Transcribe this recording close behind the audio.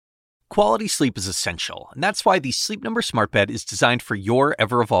Quality sleep is essential, and that's why the Sleep Number Smart Bed is designed for your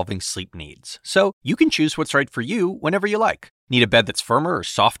ever-evolving sleep needs. So you can choose what's right for you whenever you like. Need a bed that's firmer or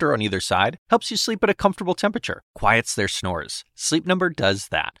softer on either side? Helps you sleep at a comfortable temperature. Quiets their snores. Sleep Number does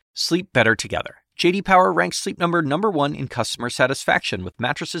that. Sleep better together. J.D. Power ranks Sleep Number #1 in customer satisfaction with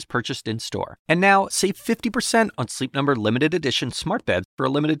mattresses purchased in-store. And now, save 50% on Sleep Number limited edition smart beds for a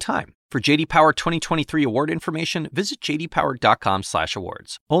limited time. For J.D. Power 2023 award information, visit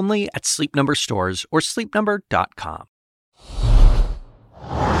jdpower.com/awards. Only at Sleep Number stores or sleepnumber.com.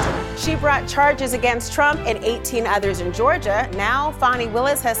 She brought charges against Trump and 18 others in Georgia. Now, Fani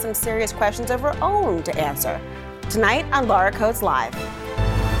Willis has some serious questions of her own to answer. Tonight on Laura Coates Live.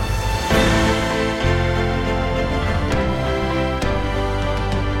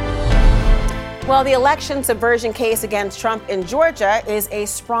 Well, the election subversion case against Trump in Georgia is a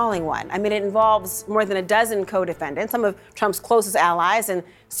sprawling one. I mean, it involves more than a dozen co-defendants, some of Trump's closest allies, and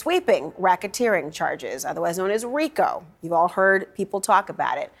sweeping racketeering charges, otherwise known as RICO. You've all heard people talk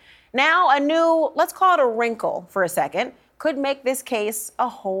about it. Now, a new, let's call it a wrinkle for a second, could make this case a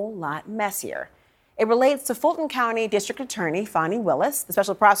whole lot messier. It relates to Fulton County District Attorney Fani Willis, the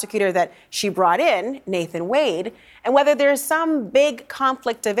special prosecutor that she brought in, Nathan Wade, and whether there's some big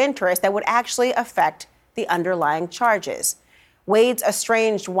conflict of interest that would actually affect the underlying charges. Wade's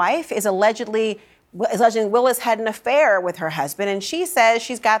estranged wife is alleging Willis had an affair with her husband, and she says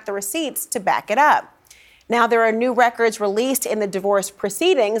she's got the receipts to back it up. Now, there are new records released in the divorce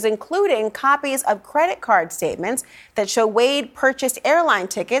proceedings, including copies of credit card statements that show Wade purchased airline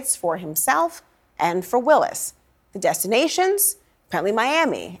tickets for himself and for Willis. The destinations, apparently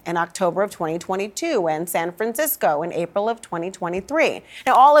Miami in October of 2022 and San Francisco in April of 2023.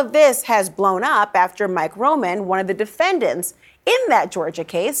 Now, all of this has blown up after Mike Roman, one of the defendants in that Georgia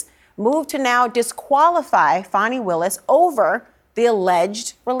case, moved to now disqualify Fani Willis over the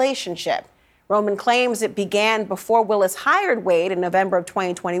alleged relationship. Roman claims it began before Willis hired Wade in November of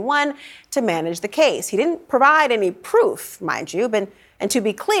 2021 to manage the case. He didn't provide any proof, mind you, and to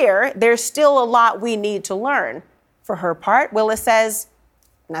be clear, there's still a lot we need to learn. For her part, Willis says,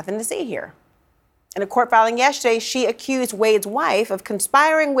 nothing to see here. In a court filing yesterday, she accused Wade's wife of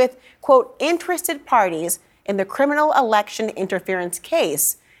conspiring with, quote, interested parties in the criminal election interference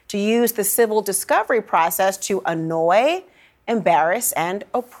case to use the civil discovery process to annoy, embarrass, and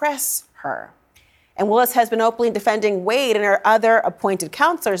oppress her. And Willis has been openly defending Wade and her other appointed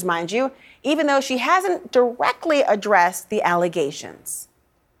counselors, mind you, even though she hasn't directly addressed the allegations.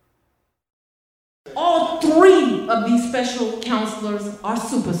 All three of these special counselors are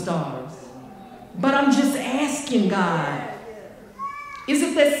superstars. But I'm just asking God, is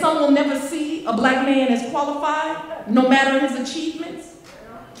it that some will never see a black man as qualified, no matter his achievements?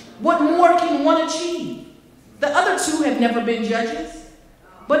 What more can one achieve? The other two have never been judges,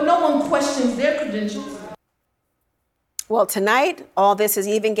 but no one questions their credentials. Well, tonight, all this is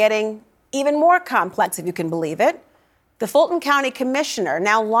getting even more complex, if you can believe it. The Fulton County Commissioner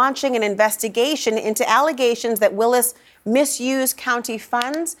now launching an investigation into allegations that Willis misused county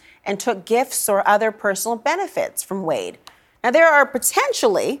funds and took gifts or other personal benefits from Wade. Now, there are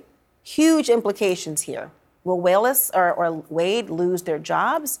potentially huge implications here. Will Willis or Wade lose their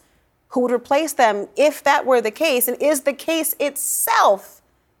jobs? Who would replace them if that were the case? And is the case itself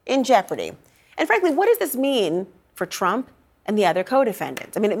in jeopardy? And frankly, what does this mean for Trump and the other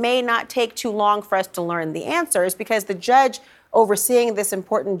co-defendants? I mean, it may not take too long for us to learn the answers because the judge overseeing this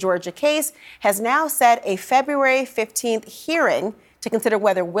important Georgia case has now set a February 15th hearing to consider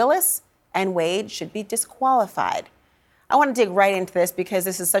whether Willis and Wade should be disqualified. I want to dig right into this because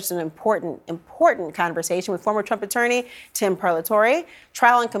this is such an important conversation with former Trump attorney Tim Parlatore,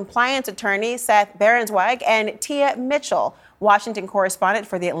 trial and compliance attorney Seth Berensweig, and Tia Mitchell, Washington correspondent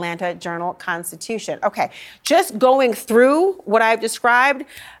for the Atlanta Journal-Constitution. Okay, just going through what I've described,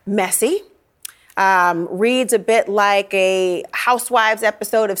 messy, reads a bit like a Housewives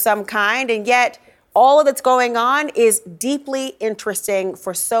episode of some kind, and yet all of that's going on is deeply interesting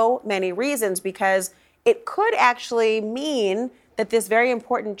for so many reasons because it could actually mean that this very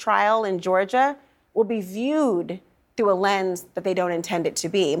important trial in Georgia will be viewed through a lens that they don't intend it to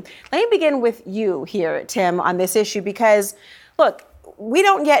be. Let me begin with you here, Tim, on this issue, because, look, we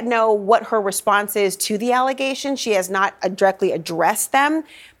don't yet know what her response is to the allegations. She has not directly addressed them.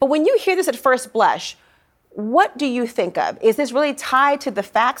 But when you hear this at first blush, what do you think of? Is this really tied to the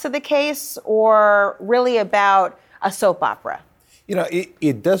facts of the case or really about a soap opera? You know,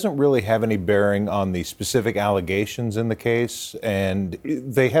 it doesn't really have any bearing on the specific allegations in the case, and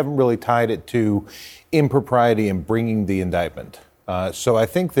they haven't really tied it to impropriety in bringing the indictment. So I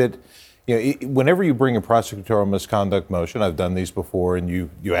think that, Whenever you bring a prosecutorial misconduct motion, I've done these before, and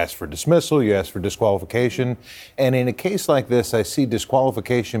you ask for dismissal, you ask for disqualification. And in a case like this, I see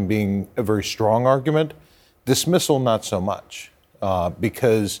disqualification being a very strong argument, dismissal not so much,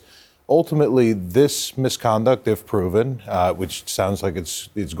 because ultimately this misconduct, if proven, which sounds like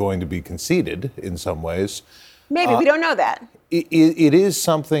it's going to be conceded in some ways. Maybe, we don't know that. It is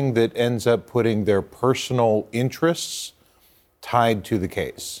something that ends up putting their personal interests tied to the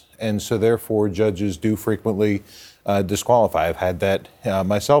case. And so therefore, judges do frequently disqualify. I've had that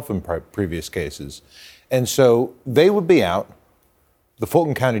myself in previous cases. And so they would be out. The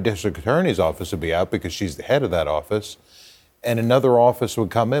Fulton County District Attorney's Office would be out because she's the head of that office. And another office would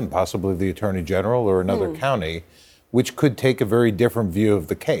come in, possibly the Attorney General or another county, which could take a very different view of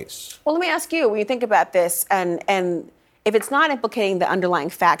the case. Well, let me ask you, when you think about this, and if it's not implicating the underlying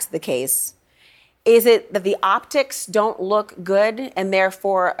facts of the case, is it that the optics don't look good and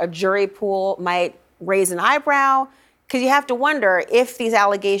therefore a jury pool might raise an eyebrow? Because you have to wonder if these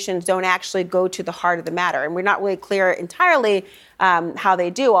allegations don't actually go to the heart of the matter. And we're not really clear entirely how they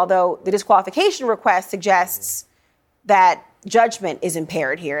do, although the disqualification request suggests that judgment is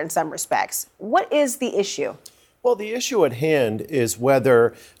impaired here in some respects. What is the issue? Well, the issue at hand is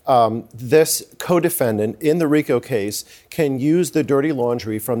whether this co-defendant in the RICO case can use the dirty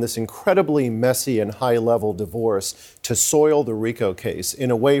laundry from this incredibly messy and high-level divorce to soil the RICO case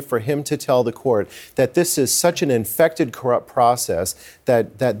in a way for him to tell the court that this is such an infected, corrupt process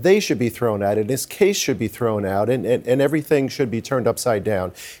that they should be thrown out and his case should be thrown out and everything should be turned upside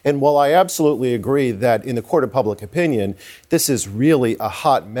down. And while I absolutely agree that in the court of public opinion, this is really a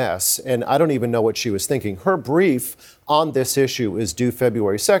hot mess, and I don't even know what she was thinking. Her brief on this issue is due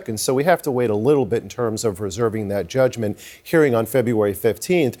February 2nd, so we have to wait a little bit in terms of reserving that judgment, hearing on February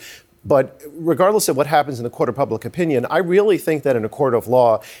 15th. But regardless of what happens in the court of public opinion, I really think that in a court of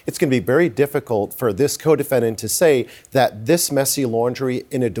law, it's going to be very difficult for this co-defendant to say that this messy laundry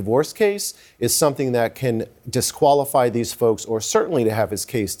in a divorce case is something that can disqualify these folks or certainly to have his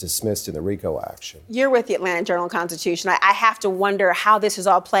case dismissed in the RICO action. You're with the Atlanta Journal-Constitution. I have to wonder how this is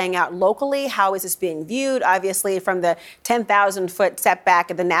all playing out locally. How is this being viewed? Obviously, from the 10,000-foot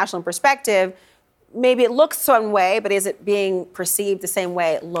setback at the national perspective, maybe it looks some way, but is it being perceived the same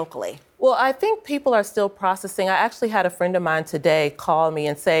way locally? Well, I think people are still processing. I actually had a friend of mine today call me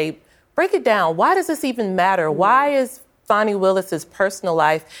and say, break it down. Why does this even matter? Why is Fani Willis's personal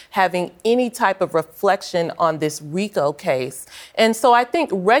life having any type of reflection on this RICO case? And so I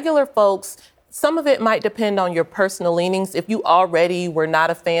think regular folks, some of it might depend on your personal leanings. If you already were not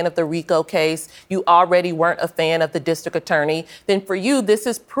a fan of the RICO case, you already weren't a fan of the district attorney, then for you, this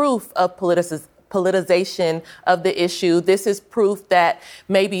is proof of politicization of the issue. This is proof that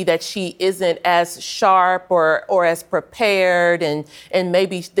maybe that she isn't as sharp or as prepared, and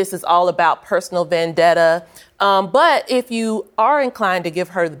maybe this is all about personal vendetta. But if you are inclined to give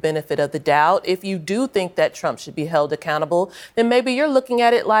her the benefit of the doubt, if you do think that Trump should be held accountable, then maybe you're looking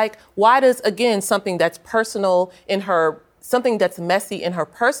at it like, why does, again, something that's personal in her, something that's messy in her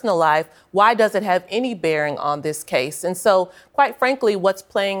personal life, why does it have any bearing on this case? And so, quite frankly, what's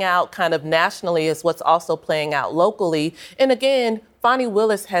playing out kind of nationally is what's also playing out locally. And again, Fani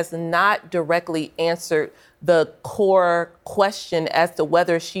Willis has not directly answered the core question as to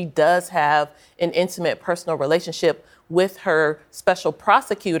whether she does have an intimate personal relationship with her special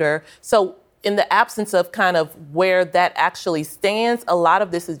prosecutor. So in the absence of kind of where that actually stands, a lot of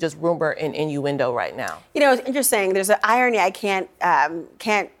this is just rumor and innuendo right now. You know, it's interesting. There's an irony I can't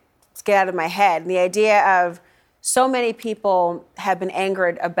get out of my head. The idea of so many people have been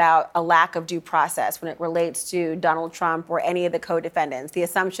angered about a lack of due process when it relates to Donald Trump or any of the co-defendants. The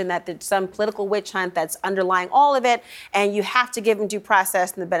assumption that there's some political witch hunt that's underlying all of it, and you have to give them due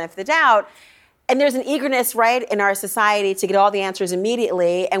process and the benefit of the doubt. And there's an eagerness, right, in our society to get all the answers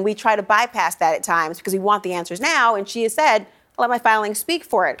immediately, and we try to bypass that at times because we want the answers now, and she has said, I'll let my filings speak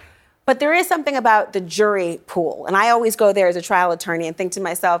for it. But there is something about the jury pool, and I always go there as a trial attorney and think to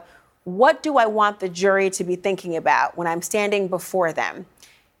myself, what do I want the jury to be thinking about when I'm standing before them?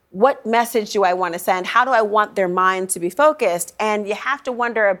 What message do I want to send? How do I want their mind to be focused? And you have to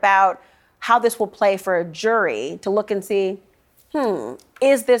wonder about how this will play for a jury to look and see,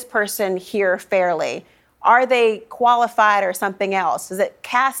 is this person here fairly? Are they qualified or something else? Does it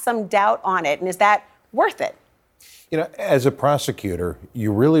cast some doubt on it? And is that worth it? You know, as a prosecutor,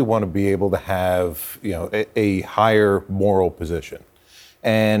 you really want to be able to have, a higher moral position.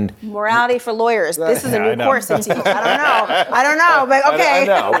 And morality for lawyers. This is a new course to teach. I don't know, but okay. I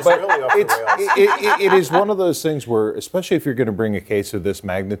know, but it is one of those things where, especially if you're going to bring a case of this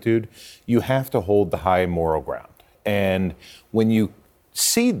magnitude, you have to hold the high moral ground. And when you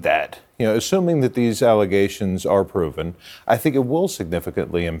cede that, assuming that these allegations are proven, I think it will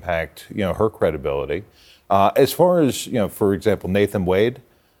significantly impact, her credibility. As far as, for example, Nathan Wade,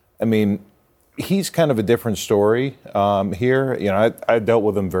 I mean, he's kind of a different story here. I dealt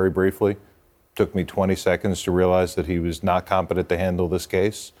with him very briefly. Took me 20 seconds to realize that he was not competent to handle this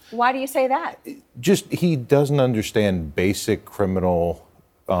case. Why do you say that? Just he doesn't understand basic criminal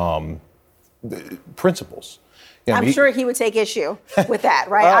principles. I'm sure he would take issue with that,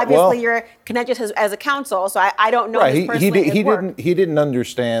 right? Obviously, you're connected as a counsel, so I don't know this personally. He didn't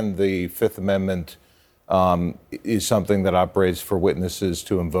understand the Fifth Amendment is something that operates for witnesses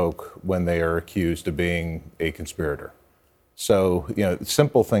to invoke when they are accused of being a conspirator. So,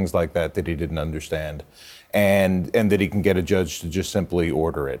 simple things like that he didn't understand, and that he can get a judge to just simply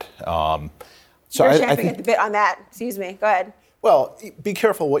order it. So you're champing at the bit on that. Excuse me. Go ahead. Well, be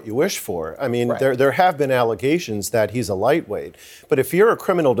careful what you wish for. I mean, there have been allegations that he's a lightweight. But if you're a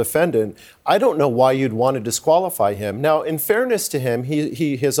criminal defendant, I don't know why you'd want to disqualify him. Now, in fairness to him,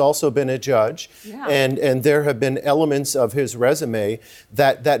 he has also been a judge. Yeah. And there have been elements of his resume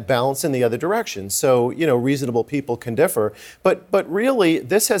that balance in the other direction. So, reasonable people can differ. But really,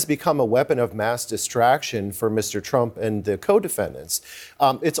 this has become a weapon of mass distraction for Mr. Trump and the co-defendants.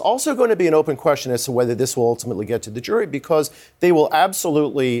 It's also going to be an open question as to whether this will ultimately get to the jury, because they will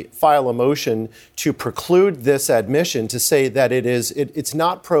absolutely file a motion to preclude this admission, to say that it's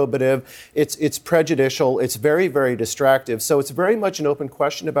not probative, it's prejudicial, it's very, very distractive. So it's very much an open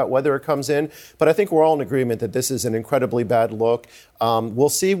question about whether it comes in. But I think we're all in agreement that this is an incredibly bad look. We'll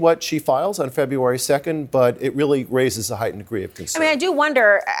see what she files on February 2nd, but it really raises a heightened degree of concern. I mean, I do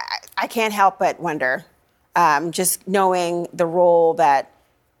wonder, I can't help but wonder, just knowing the role that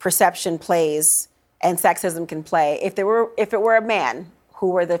perception plays and sexism can play. If it were a man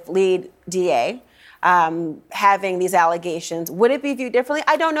who were the lead DA having these allegations, would it be viewed differently?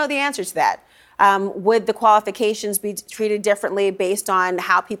 I don't know the answer to that. Would the qualifications be treated differently based on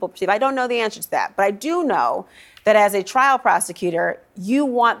how people perceive? I don't know the answer to that. But I do know that as a trial prosecutor, you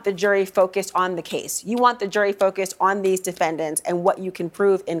want the jury focused on the case. You want the jury focused on these defendants and what you can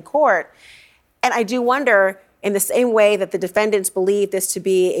prove in court. And I do wonder, in the same way that the defendants believe this to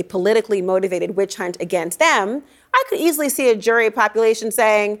be a politically motivated witch hunt against them, I could easily see a jury population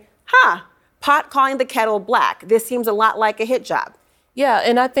saying, pot calling the kettle black. This seems a lot like a hit job. Yeah,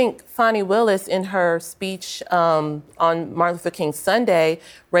 and I think Fani Willis, in her speech on Martin Luther King Sunday,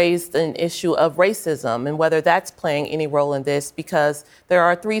 raised an issue of racism and whether that's playing any role in this, because there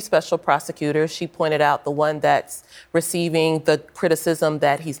are 3 special prosecutors. She pointed out the one that's receiving the criticism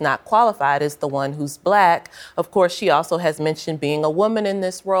that he's not qualified is the one who's black. Of course, she also has mentioned being a woman in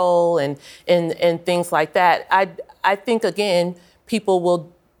this role and things like that. I think, again, people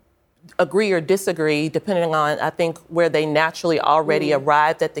will agree or disagree depending on, I think, where they naturally already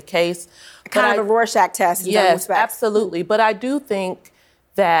arrived at the case. Kind of a Rorschach test. Yes, absolutely. But I do think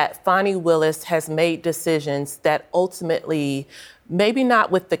that Fani Willis has made decisions that ultimately, maybe not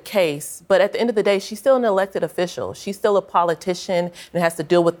with the case, but at the end of the day, she's still an elected official. She's still a politician and has to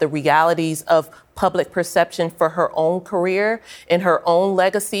deal with the realities of public perception for her own career and her own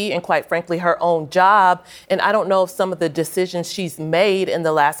legacy and, quite frankly, her own job. And I don't know if some of the decisions she's made in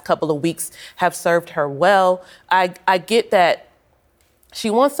the last couple of weeks have served her well. I get that she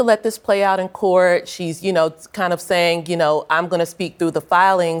wants to let this play out in court. She's, kind of saying, I'm going to speak through the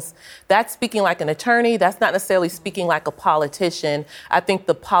filings. That's speaking like an attorney. That's not necessarily speaking like a politician. I think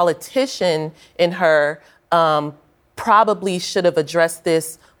the politician in her probably should have addressed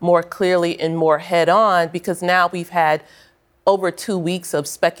this more clearly and more head on, because now we've had over 2 weeks of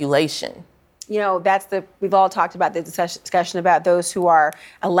speculation. We've all talked about the discussion about those who are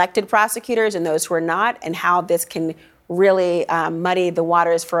elected prosecutors and those who are not, and how this can really muddy the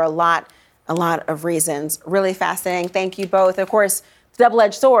waters for a lot of reasons. Really fascinating. Thank you both. Of course,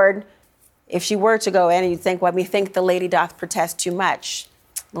 double-edged sword. If she were to go in and you think, well, we think the lady doth protest too much.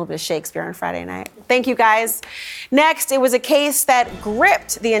 A little bit of Shakespeare on Friday night. Thank you, guys. Next, it was a case that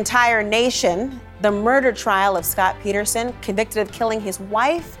gripped the entire nation. The murder trial of Scott Peterson, convicted of killing his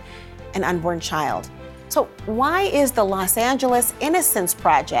wife and unborn child. So why is the Los Angeles Innocence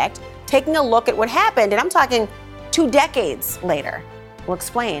Project taking a look at what happened? And I'm talking 2 decades later. We'll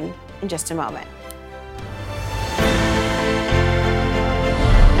explain in just a moment.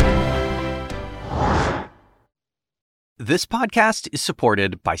 This podcast is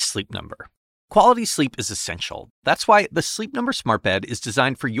supported by Sleep Number. Quality sleep is essential. That's why the Sleep Number Smart Bed is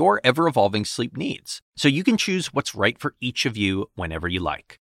designed for your ever-evolving sleep needs, so you can choose what's right for each of you whenever you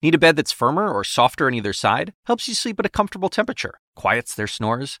like. Need a bed that's firmer or softer on either side? Helps you sleep at a comfortable temperature. Quiets their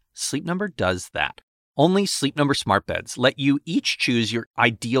snores? Sleep Number does that. Only Sleep Number smart beds let you each choose your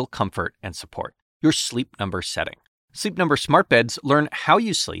ideal comfort and support, your Sleep Number setting. Sleep Number smart beds learn how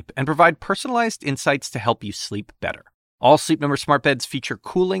you sleep and provide personalized insights to help you sleep better. All Sleep Number smart beds feature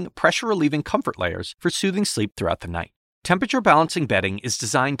cooling, pressure-relieving comfort layers for soothing sleep throughout the night. Temperature-balancing bedding is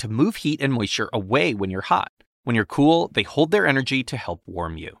designed to move heat and moisture away when you're hot. When you're cool, they hold their energy to help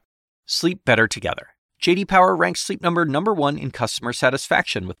warm you. Sleep better together. J.D. Power ranks Sleep Number number 1 in customer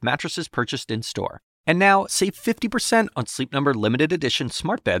satisfaction with mattresses purchased in-store. And now, save 50% on Sleep Number limited edition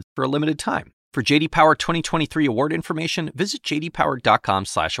smart beds for a limited time. For J.D. Power 2023 award information, visit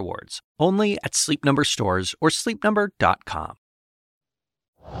jdpower.com/awards. Only at Sleep Number stores or sleepnumber.com.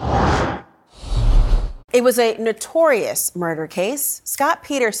 It was a notorious murder case. Scott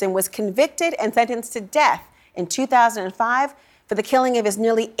Peterson was convicted and sentenced to death in 2005 for the killing of his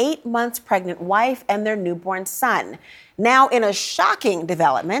nearly 8 months pregnant wife and their newborn son. Now, in a shocking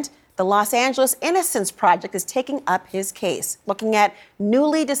development, the Los Angeles Innocence Project is taking up his case, looking at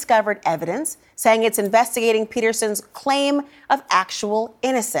newly discovered evidence, saying it's investigating Peterson's claim of actual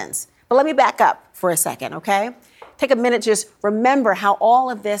innocence. But let me back up for a second, okay? Take a minute to just remember how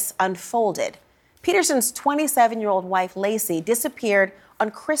all of this unfolded. Peterson's 27-year-old wife, Lacey, disappeared on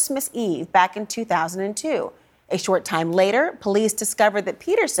Christmas Eve back in 2002. A short time later, police discovered that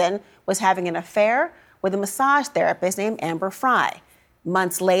Peterson was having an affair with a massage therapist named Amber Fry.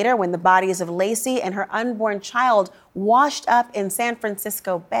 Months later, when the bodies of Lacey and her unborn child washed up in San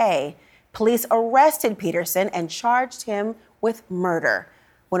Francisco Bay, police arrested Peterson and charged him with murder.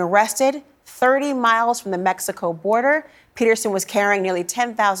 When arrested, 30 miles from the Mexico border, Peterson was carrying nearly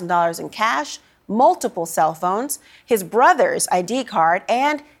 $10,000 in cash, multiple cell phones, his brother's ID card,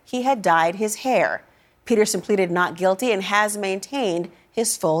 and he had dyed his hair. Peterson pleaded not guilty and has maintained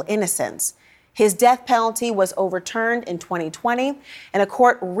his full innocence. His death penalty was overturned in 2020, and a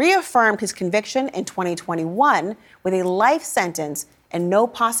court reaffirmed his conviction in 2021 with a life sentence and no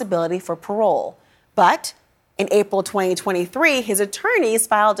possibility for parole. But in April 2023, his attorneys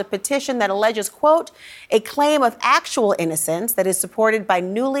filed a petition that alleges, quote, a claim of actual innocence that is supported by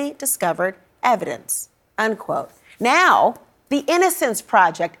newly discovered evidence, unquote. Now, the Innocence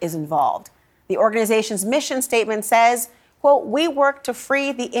Project is involved. The organization's mission statement says, quote, we work to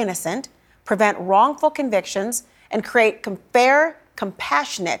free the innocent, prevent wrongful convictions, and create fair,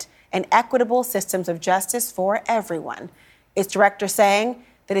 compassionate, and equitable systems of justice for everyone. Its director saying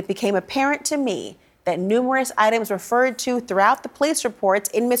that it became apparent to me that numerous items referred to throughout the police reports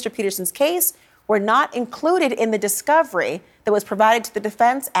in Mr. Peterson's case were not included in the discovery that was provided to the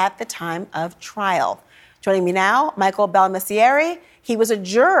defense at the time of trial. Joining me now, Michael Balmessieri. He was a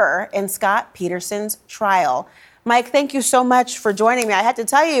juror in Scott Peterson's trial. Mike, thank you so much for joining me. I had to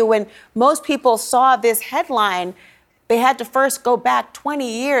tell you, when most people saw this headline, they had to first go back 20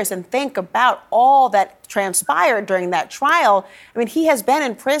 years and think about all that transpired during that trial. I mean, he has been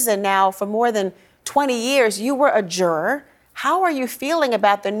in prison now for more than 20 years. You were a juror. How are you feeling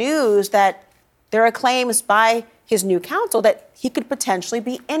about the news that there are claims by his new counsel that he could potentially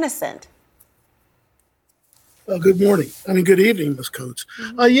be innocent? Good morning. Good evening, Ms. Coates.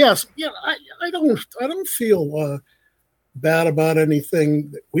 Yes, I don't feel bad about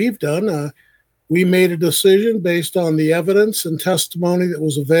anything that we've done. We made a decision based on the evidence and testimony that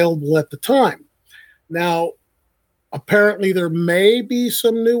was available at the time. Now, apparently there may be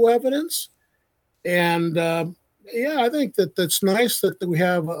some new evidence, and I think that's nice that we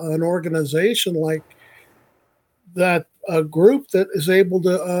have an organization like that, a group that is able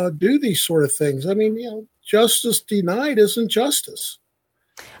to do these sort of things. Justice denied isn't justice.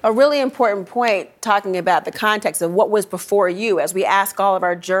 A really important point, talking about the context of what was before you, as we ask all of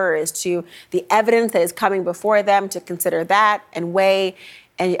our jurors to the evidence that is coming before them, to consider that and weigh,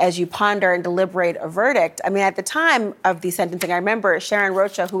 and as you ponder and deliberate a verdict. At the time of the sentencing, I remember Sharon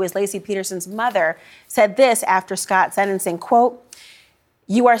Rocha, who is Lacey Peterson's mother, said this after Scott's sentencing, quote,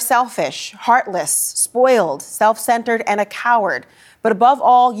 you are selfish, heartless, spoiled, self-centered, and a coward. But above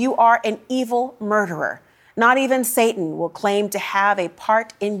all, you are an evil murderer. Not even Satan will claim to have a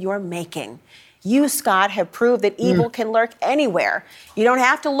part in your making. You, Scott, have proved that evil can lurk anywhere. You don't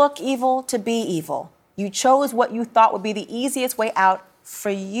have to look evil to be evil. You chose what you thought would be the easiest way out for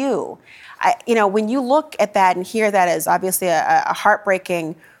you. When you look at that and hear that as obviously a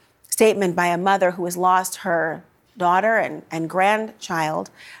heartbreaking statement by a mother who has lost her daughter and grandchild,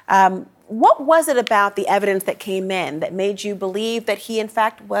 what was it about the evidence that came in that made you believe that he, in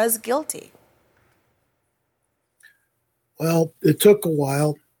fact, was guilty? Well, it took a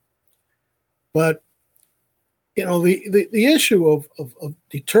while, but the issue of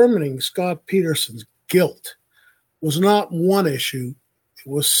determining Scott Peterson's guilt was not one issue It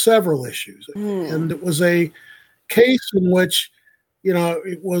was several issues. And it was a case in which, there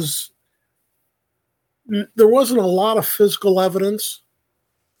wasn't a lot of physical evidence,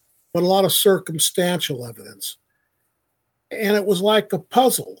 but a lot of circumstantial evidence. And it was like a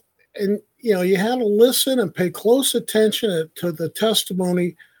puzzle. And, you had to listen and pay close attention to the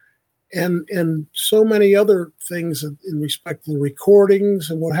testimony and so many other things in respect to the recordings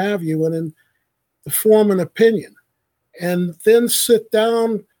and what have you, and then to form an opinion. And then sit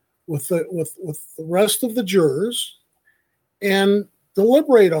down with the rest of the jurors and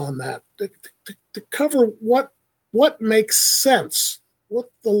deliberate on that to cover what makes sense,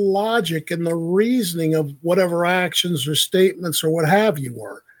 what the logic and the reasoning of whatever actions or statements or what have you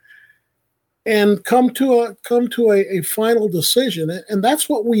were, and come to a final decision. And that's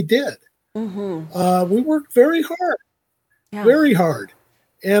what we did. Mm-hmm. We worked very hard, very hard.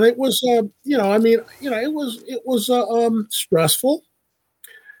 And it was, it was stressful.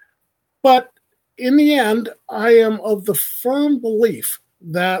 But in the end, I am of the firm belief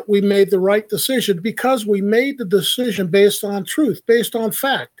that we made the right decision because we made the decision based on truth, based on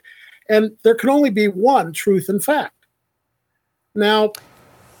fact. And there can only be one truth and fact. Now,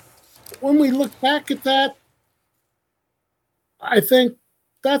 when we look back at that, I think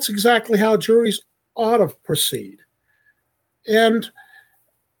that's exactly how juries ought to proceed. And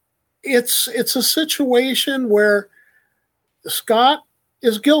it's a situation where Scott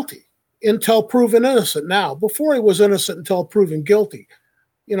is guilty until proven innocent. Now, before he was innocent until proven guilty,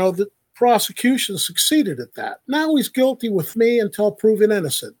 the prosecution succeeded at that. Now he's guilty with me until proven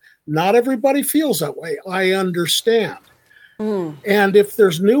innocent. Not everybody feels that way. I understand. And if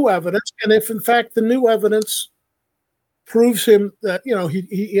there's new evidence, and if in fact the new evidence proves him that,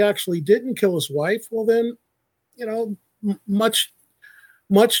 he actually didn't kill his wife, well then, much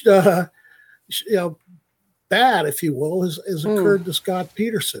bad, if you will, has occurred to Scott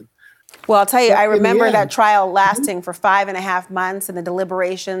Peterson. Well, I'll tell you, I remember that trial lasting for 5.5 months and the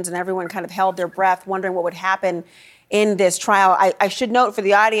deliberations, and everyone kind of held their breath, wondering what would happen in this trial. I should note for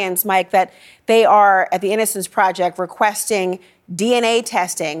the audience, Mike, that they are, at the Innocence Project, requesting DNA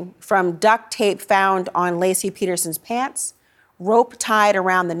testing from duct tape found on Laci Peterson's pants, rope tied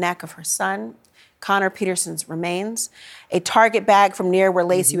around the neck of her son, Connor Peterson's remains, a Target bag from near where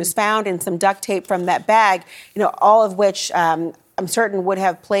Laci was found, and some duct tape from that bag, all of which I'm certain would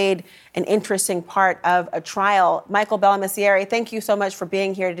have played an interesting part of a trial. Michael Bellamessieri, thank you so much for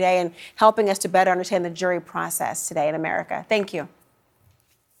being here today and helping us to better understand the jury process today in America. Thank you.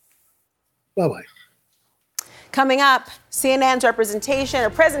 Bye-bye. Coming up, CNN's presentation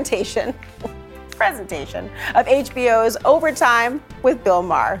of HBO's Overtime with Bill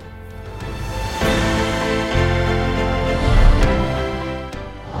Maher.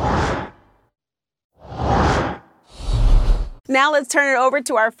 Now let's turn it over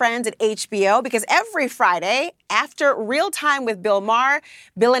to our friends at HBO, because every Friday after Real Time with Bill Maher,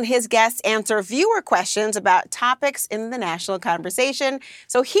 Bill and his guests answer viewer questions about topics in the national conversation.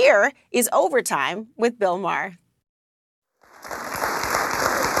 So here is Overtime with Bill Maher.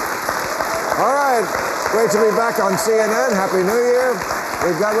 All right, great to be back on CNN. Happy New Year.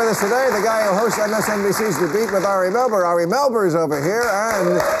 We've got with us today the guy who hosts MSNBC's The Beat with Ari Melber. Ari Melber's over here,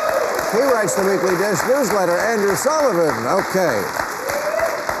 and he writes the Weekly Dish newsletter, Andrew Sullivan. Okay.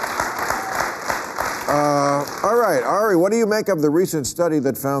 All right, Ari, what do you make of the recent study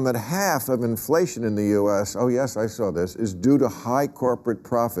that found that half of inflation in the U.S., oh yes, I saw this, is due to high corporate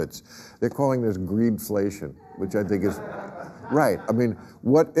profits? They're calling this greedflation, which I think is right. I mean,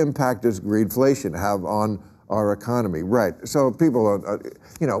 what impact does greedflation have on our economy? Right. So people,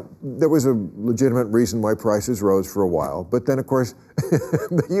 there was a legitimate reason why prices rose for a while, but then, of course,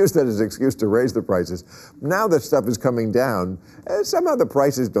 they used that as an excuse to raise the prices. Now that stuff is coming down, somehow the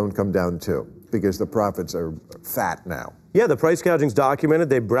prices don't come down too, because the profits are fat now. Yeah, the price gouging's documented.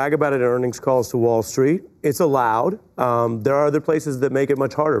 They brag about it in earnings calls to Wall Street. It's allowed. There are other places that make it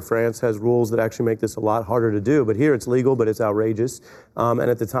much harder. France has rules that actually make this a lot harder to do. But here it's legal, but it's outrageous. And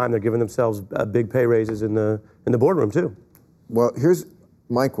at the time, they're giving themselves big pay raises in the boardroom, too. Well, here's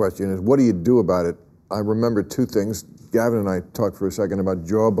my question is, what do you do about it? I remember two things. Gavin and I talked for a second about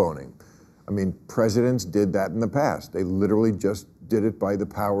jawboning. I mean, presidents did that in the past. They literally just did it by the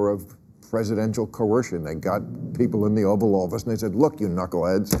power of presidential coercion. They got people in the Oval Office and they said, look, you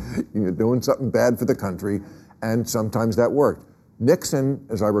knuckleheads, you're doing something bad for the country. And sometimes that worked. Nixon,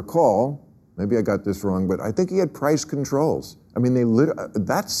 as I recall, maybe I got this wrong, but I think he had price controls. I mean,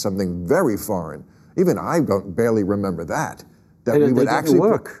 that's something very foreign. Even I barely remember that. that and we would they actually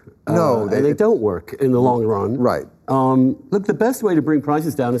work. No, they don't work in the long run. Right. Look, the best way to bring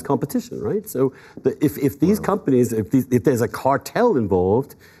prices down is competition, right? So if these companies, if there's a cartel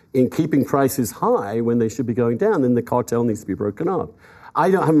involved in keeping prices high when they should be going down, then the cartel needs to be broken up.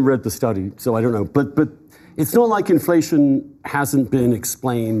 Haven't read the study, so I don't know. But it's not like inflation hasn't been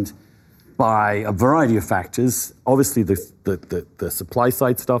explained by a variety of factors. Obviously, the supply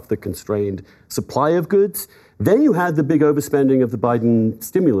side stuff, the constrained supply of goods. Then you had the big overspending of the Biden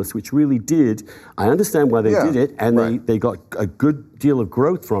stimulus, which really did. I understand why they did it, and they got a good deal of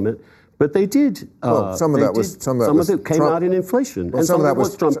growth from it. But they did. Some of it came Trump, out in inflation, well, and some of it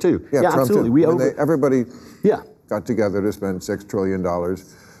was Trump too. Yeah, Trump absolutely. Too. Everybody got together to spend $6 trillion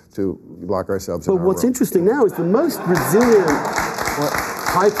to lock ourselves in our what's room. interesting now is the most resilient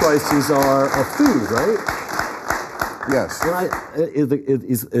high prices are food, right? Yes.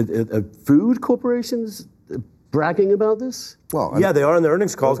 Is food corporations bragging about this? Well, yeah, they are in the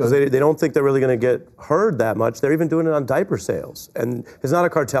earnings calls because they don't think they're really going to get heard that much. They're even doing it on diaper sales. And it's not a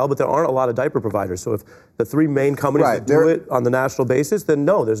cartel, but there aren't a lot of diaper providers. So if the three main companies that do it on the national basis, then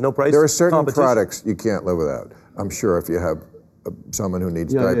no, there's no price. There are certain products you can't live without. I'm sure if you have someone who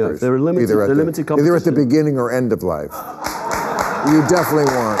needs diapers. They're limited competition. Either at the beginning or end of life. You definitely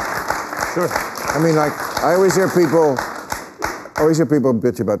want. Sure. I mean, like, I always hear people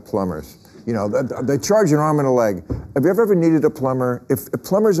bitch about plumbers. You know, they charge an arm and a leg. Have you ever needed a plumber? If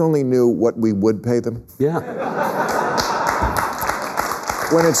plumbers only knew what we would pay them. Yeah.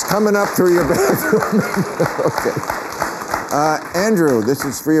 When it's coming up through your bathroom. Okay. Andrew, this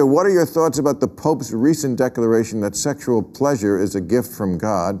is for you. What are your thoughts about the Pope's recent declaration that sexual pleasure is a gift from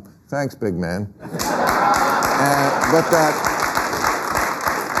God? Thanks, big man.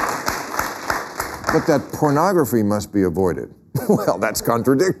 But that pornography must be avoided. Well, that's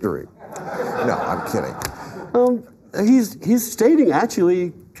contradictory. No, I'm kidding. He's stating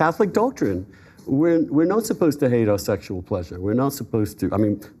actually Catholic doctrine. We're not supposed to hate our sexual pleasure. We're not supposed to. I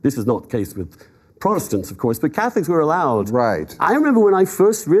mean, this is not the case with Protestants, of course, but Catholics were allowed. Right. I remember when I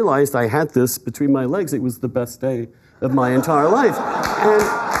first realized I had this between my legs, it was the best day of my entire life.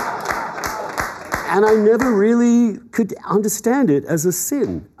 And I never really could understand it as a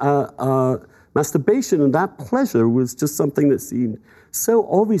sin. Masturbation and that pleasure was just something that seemed so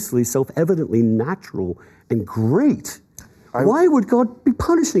obviously, self-evidently natural and great. Why would God be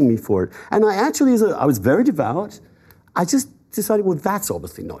punishing me for it? And I actually, I was very devout. I just decided, well, that's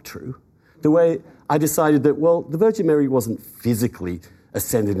obviously not true. The way I decided that, well, the Virgin Mary wasn't physically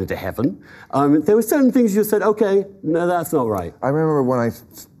ascended into heaven. There were certain things you said, okay, no, that's not right. I remember when I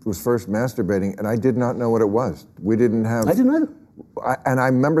was first masturbating, and I did not know what it was. We didn't have... I didn't either. And I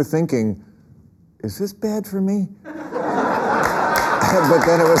remember thinking, is this bad for me? But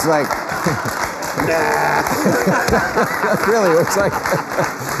then it was like... Really, it was like...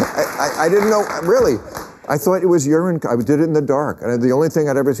 I didn't know, really. I thought it was urine. I did it in the dark. And the only thing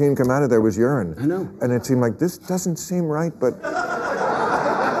I'd ever seen come out of there was urine. I know. And it seemed like, this doesn't seem right, but...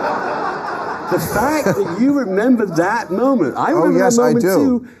 The fact that you remember that moment, I remember that moment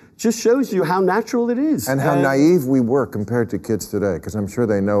too, just shows you how natural it is. And how naive we were compared to kids today, because I'm sure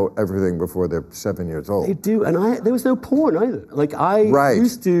they know everything before they're 7 years old. They do, and there was no porn either. Like I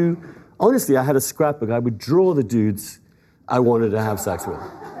used to, honestly, I had a scrapbook. I would draw the dudes I wanted to have sex with.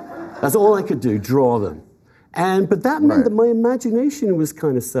 That's all I could do, draw them. But that meant that my imagination was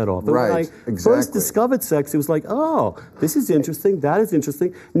kind of set off. And when I first discovered sex, it was like, oh, this is interesting, that is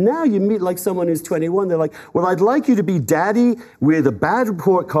interesting. Now you meet like someone who's 21, they're like, well, I'd like you to be daddy with a bad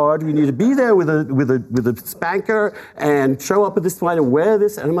report card. You need to be there with a spanker and show up at this point and wear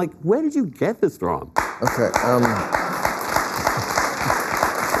this. And I'm like, where did you get this from? Okay.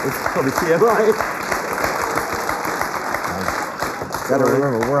 It's probably TMI. Got to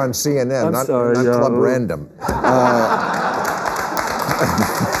remember, we're on CNN, not Club Random.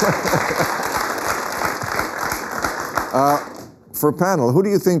 For panel, who do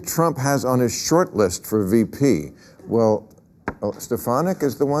you think Trump has on his short list for VP? Well, Stefanik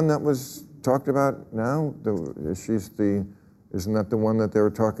is the one that was talked about now. Isn't that the one that they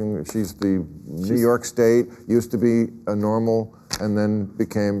were talking? She's the New York State, used to be a normal, and then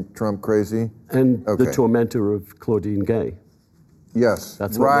became Trump crazy. And the tormentor of Claudine Gay. Yes,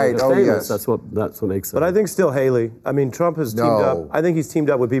 that's what made her famous. That's what makes it. But I think still Haley. I mean, Trump has teamed up. I think he's teamed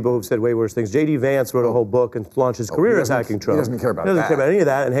up with people who've said way worse things. J.D. Vance wrote a whole book and launched his career attacking Trump. He doesn't care about that. He doesn't care about any of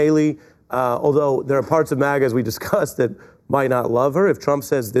that. And Haley, although there are parts of MAGA, as we discussed, that might not love her, if Trump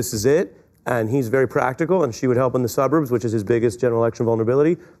says this is it, and he's very practical, and she would help in the suburbs, which is his biggest general election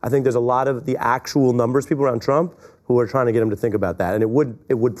vulnerability, I think there's a lot of the actual numbers people around Trump who are trying to get him to think about that. And it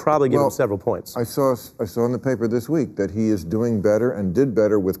would probably give him several points. I saw in the paper this week that he is doing better and did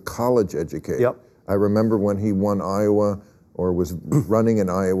better with college education. Yep. I remember when he won Iowa, or was running in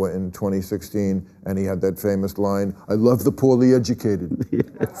Iowa in 2016, and he had that famous line, "I love the poorly educated."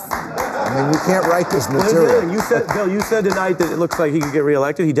 Yes. I mean, we can't write this material. Bill, you said tonight that it looks like he could get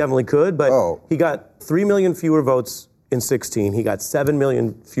reelected. He definitely could, but he got 3 million fewer votes in 16. He got 7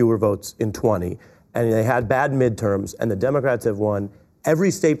 million fewer votes in 20, and they had bad midterms, and the Democrats have won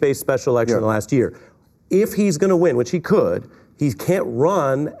every state-based special election in the last year. If he's going to win, which he could, he can't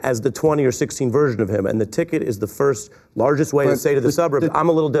run as the 20 or 16 version of him, and the ticket is the first largest way to say to the suburbs, I'm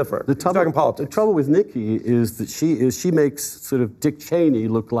a little different. Talking politics. The trouble with Nikki is that she makes sort of Dick Cheney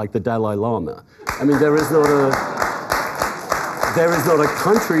look like the Dalai Lama. I mean, there is not a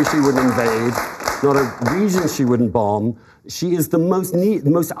country she wouldn't invade, not a region she wouldn't bomb. She is the most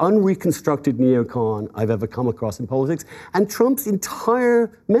unreconstructed neocon I've ever come across in politics. And Trump's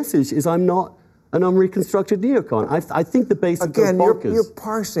entire message is, I'm not an unreconstructed neocon. I think the base of bonkers. You're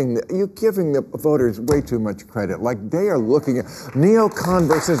parsing, you're giving the voters way too much credit. Like, they are looking at neocon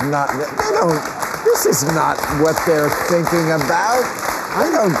versus not. This is not what they're thinking about.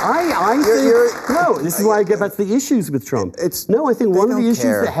 This is why I get back to the issues with Trump. I think one of the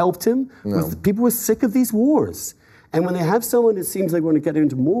issues that helped him was that people were sick of these wars. And when they have someone that seems like they want to get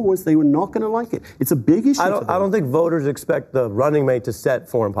into more wars, they were not going to like it. It's a big issue for them. I don't think voters expect the running mate to set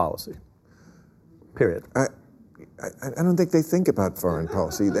foreign policy. Period. I don't think they think about foreign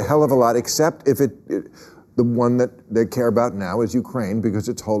policy a hell of a lot, except if the one that they care about now is Ukraine, because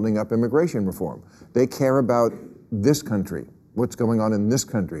it's holding up immigration reform. They care about this country, what's going on in this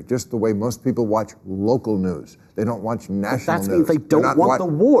country, just the way most people watch local news. They don't watch national news. That means they don't want the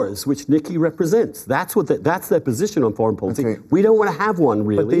wars, which Nikki represents. That's their position on foreign policy. Okay. We don't want to have one,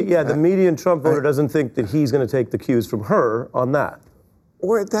 really. But the median Trump voter doesn't think that he's going to take the cues from her on that.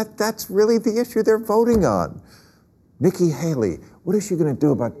 Or that's really the issue they're voting on. Nikki Haley, what is she going to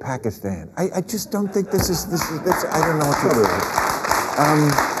do about Pakistan? I just don't think this is I don't know what to do.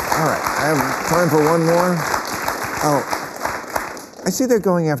 All right, I have time for one more. I see they're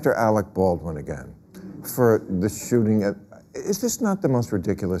going after Alec Baldwin again for the shooting at. Is this not the most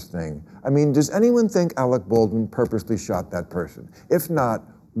ridiculous thing? I mean, does anyone think Alec Baldwin purposely shot that person? If not,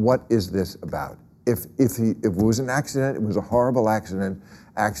 what is this about? If it was an accident, it was a horrible accident.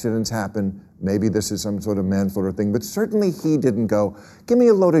 Accidents happen. Maybe this is some sort of manslaughter thing, but certainly he didn't go, give me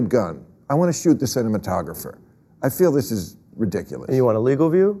a loaded gun. I want to shoot the cinematographer. I feel this is ridiculous. And you want a legal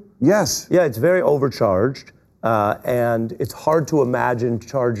view? Yes. Yeah, it's very overcharged, and it's hard to imagine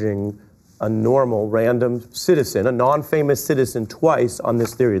charging a normal, random citizen, a non-famous citizen, twice on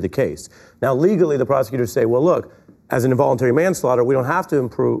this theory of the case. Now, legally, the prosecutors say, well, look, as an involuntary manslaughter, we don't have to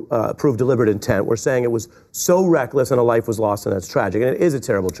prove deliberate intent. We're saying it was so reckless and a life was lost, and that's tragic. And it is a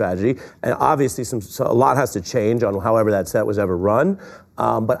terrible tragedy. And obviously, a lot has to change on however that set was ever run.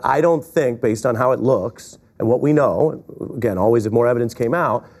 But I don't think, based on how it looks and what we know, again, always if more evidence came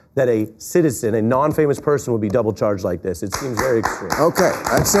out, that a citizen, a non-famous person, would be double charged like this. It seems very extreme. Okay,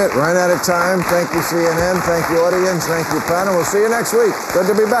 that's it. Run out of time. Thank you, CNN. Thank you, audience. Thank you, panel. We'll see you next week. Good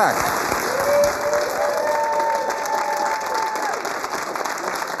to be back.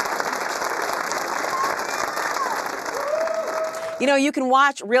 You know, you can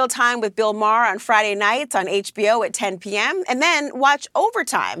watch Real Time with Bill Maher on Friday nights on HBO at 10 p.m. and then watch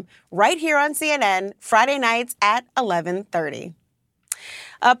Overtime right here on CNN Friday nights at 11:30.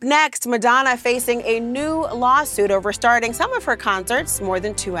 Up next, Madonna facing a new lawsuit over starting some of her concerts more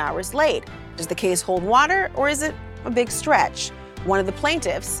than 2 hours late. Does the case hold water, or is it a big stretch? One of the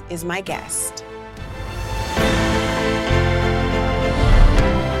plaintiffs is my guest.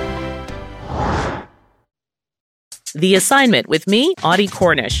 The Assignment with me, Audie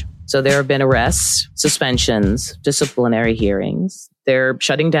Cornish. So there have been arrests, suspensions, disciplinary hearings. They're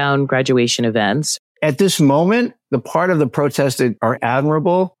shutting down graduation events. At this moment, the part of the protests that are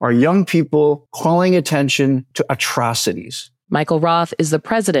admirable are young people calling attention to atrocities. Michael Roth is the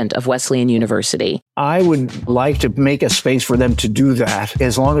president of Wesleyan University. I would like to make a space for them to do that,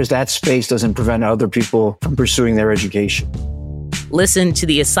 as long as that space doesn't prevent other people from pursuing their education. Listen to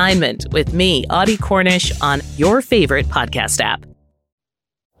The Assignment with me, Audie Cornish, on your favorite podcast app.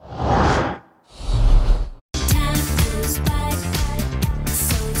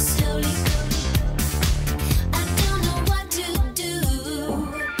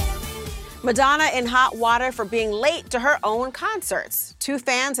 Madonna in hot water for being late to her own concerts. Two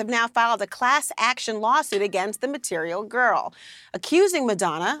fans have now filed a class action lawsuit against the Material Girl, accusing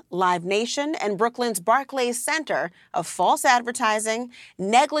Madonna, Live Nation, and Brooklyn's Barclays Center of false advertising,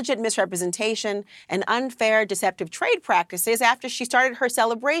 negligent misrepresentation, and unfair deceptive trade practices after she started her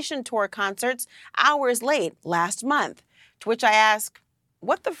Celebration Tour concerts hours late last month. To which I ask,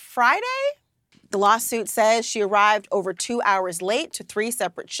 what the Friday? The lawsuit says she arrived over 2 hours late to 3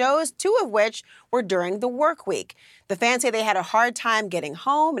 separate shows, 2 of which were during the work week. The fans say they had a hard time getting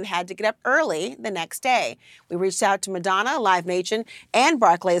home and had to get up early the next day. We reached out to Madonna, Live Nation, and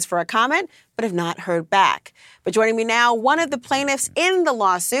Barclays for a comment, but have not heard back. But joining me now, one of the plaintiffs in the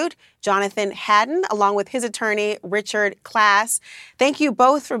lawsuit, Jonathan Haddon, along with his attorney, Richard Class. Thank you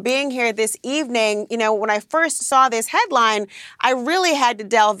both for being here this evening. You know, when I first saw this headline, I really had to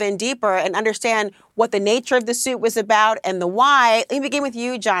delve in deeper and understand what the nature of the suit was about and the why. Let me begin with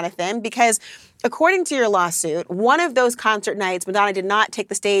you, Jonathan, because according to your lawsuit, one of those concert nights, Madonna did not take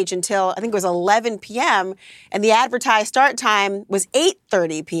the stage until, I think it was 11 p.m., and the advertised start time was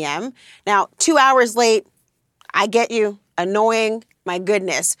 8:30 p.m. Now, 2 hours late, I get you, annoying, my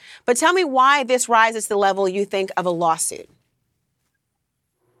goodness. But tell me why this rises to the level you think of a lawsuit.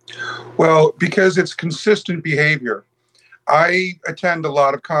 Well, because it's consistent behavior. I attend a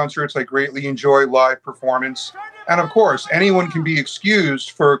lot of concerts. I greatly enjoy live performance. And of course, anyone can be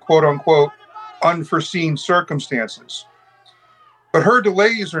excused for quote unquote unforeseen circumstances. But her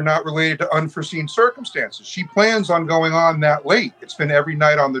delays are not related to unforeseen circumstances. She plans on going on that late. It's been every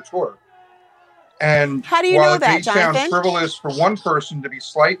night on the tour. And how do you while know it that, may sound Jonathan? frivolous for one person to be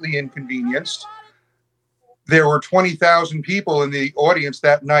slightly inconvenienced, there were 20,000 people in the audience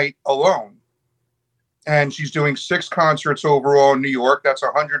that night alone. And she's doing 6 concerts overall in New York. That's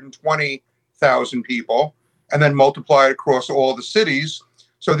 120,000 people. And then multiply it across all the cities.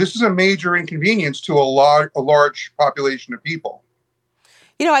 So this is a major inconvenience to a large population of people.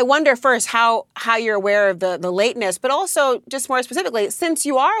 You know, I wonder first how you're aware of the lateness, but also just more specifically, since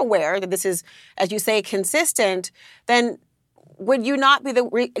you are aware that this is, as you say, consistent, then would you not be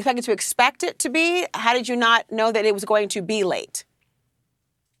expected to expect it to be? How did you not know that it was going to be late?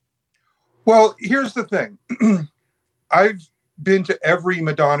 Well, here's the thing. I've been to every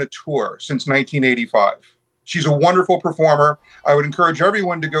Madonna tour since 1985. She's a wonderful performer. I would encourage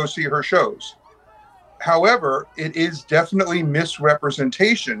everyone to go see her shows. However, it is definitely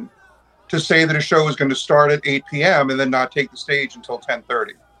misrepresentation to say that a show is going to start at 8 p.m. and then not take the stage until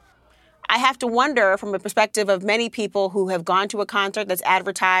 10:30. I have to wonder from a perspective of many people who have gone to a concert that's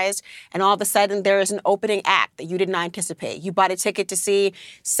advertised and all of a sudden there is an opening act that you did not anticipate. You bought a ticket to see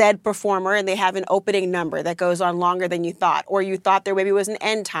said performer and they have an opening number that goes on longer than you thought, or you thought there maybe was an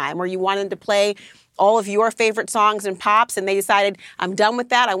end time, or you wanted to play all of your favorite songs and pops and they decided, I'm done with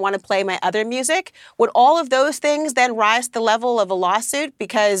that, I want to play my other music. Would all of those things then rise to the level of a lawsuit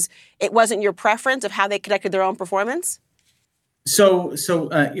because it wasn't your preference of how they conducted their own performance? So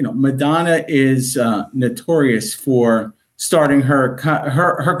Madonna is notorious for starting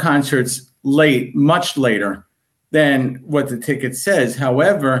her concerts late, much later than what the ticket says.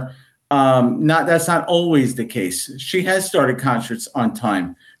 However, that's not always the case. She has started concerts on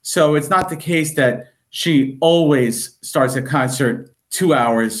time, so it's not the case that she always starts a concert 2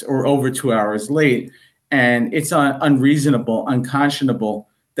 hours or over 2 hours late, and it's unreasonable, unconscionable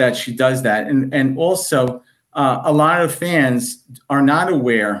that she does that, and also. A lot of fans are not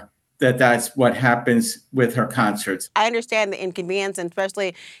aware that that's what happens with her concerts. I understand the inconvenience, and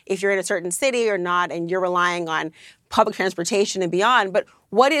especially if you're in a certain city or not, and you're relying on public transportation and beyond. But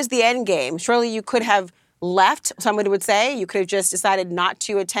what is the end game? Surely you could have left, somebody would say. You could have just decided not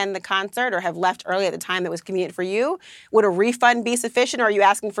to attend the concert or have left early at the time that was convenient for you. Would a refund be sufficient, or are you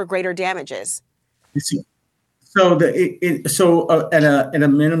asking for greater damages? You see. So at a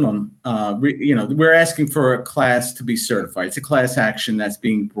minimum, we're asking for a class to be certified. It's a class action that's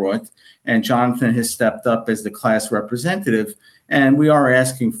being brought, and Jonathan has stepped up as the class representative, and we are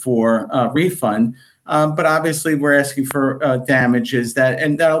asking for a refund. But obviously, we're asking for damages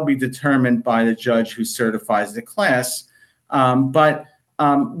and that'll be determined by the judge who certifies the class. But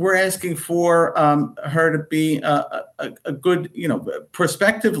we're asking for her to be a good,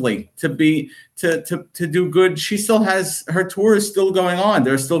 prospectively to do good. She still has, her tour is still going on.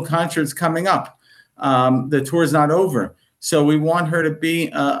 There are still concerts coming up. The tour is not over. So we want her to be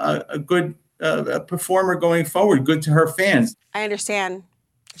a good performer going forward, good to her fans. I understand.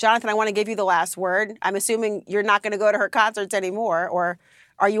 Jonathan, I want to give you the last word. I'm assuming you're not going to go to her concerts anymore, or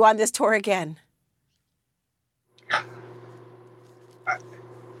are you on this tour again?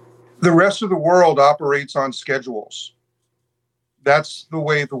 The rest of the world operates on schedules. That's the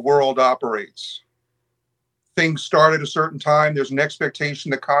way the world operates. Things start at a certain time. There's an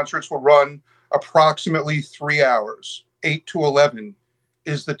expectation that concerts will run approximately 3 hours. 8 to 11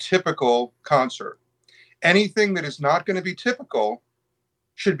 is the typical concert. Anything that is not going to be typical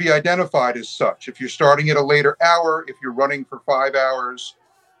should be identified as such. If you're starting at a later hour, if you're running for 5 hours,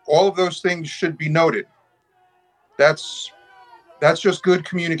 all of those things should be noted. That's just good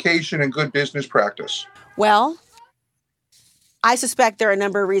communication and good business practice. Well, I suspect there are a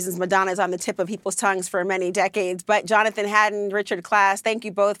number of reasons Madonna is on the tip of people's tongues for many decades. But Jonathan Haddon, Richard Klass, thank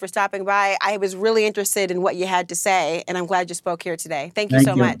you both for stopping by. I was really interested in what you had to say, and I'm glad you spoke here today. Thank you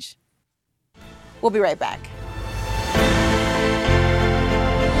so much. We'll be right back.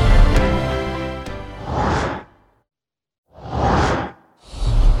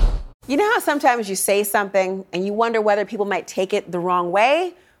 You know how sometimes you say something and you wonder whether people might take it the wrong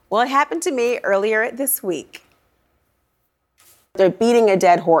way? Well, it happened to me earlier this week. They're beating a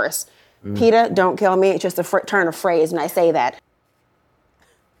dead horse. PETA, don't kill me. It's just a turn of phrase, and I say that.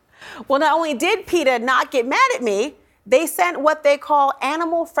 Well, not only did PETA not get mad at me, they sent what they call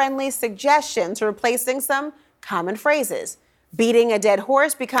animal-friendly suggestions, replacing some common phrases. Beating a dead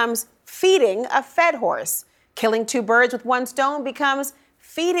horse becomes feeding a fed horse. Killing 2 birds with 1 stone becomes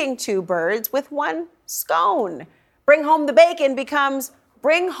feeding 2 birds with 1 scone. Bring home the bacon becomes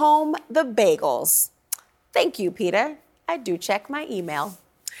bring home the bagels. Thank you, PETA. I do check my email.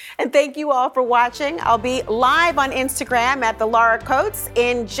 And thank you all for watching. I'll be live on Instagram at the Laura Coates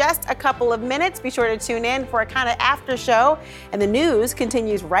in just a couple of minutes. Be sure to tune in for a kind of after show. And the news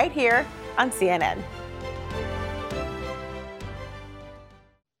continues right here on CNN.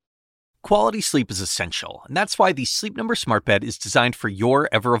 Quality sleep is essential, and that's why the Sleep Number Smart Bed is designed for your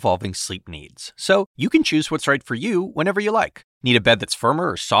ever-evolving sleep needs. So you can choose what's right for you whenever you like. Need a bed that's firmer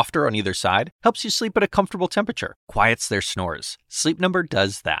or softer on either side? Helps you sleep at a comfortable temperature. Quiets their snores. Sleep Number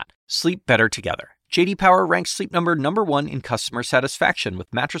does that. Sleep better together. J.D. Power ranks Sleep Number #1 in customer satisfaction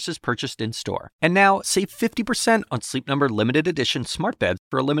with mattresses purchased in-store. And now, save 50% on Sleep Number limited edition smart beds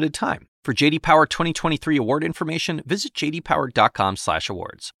for a limited time. For J.D. Power 2023 award information, visit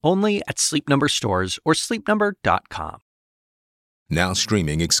jdpower.com/awards. Only at Sleep Number stores or sleepnumber.com. Now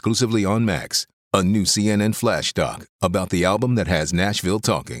streaming exclusively on Max, a new CNN flash doc about the album that has Nashville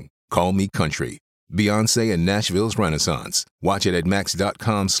talking, Call Me Country. Beyoncé and Nashville's Renaissance. Watch it at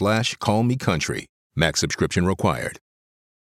max.com/callmecountry. Max subscription required.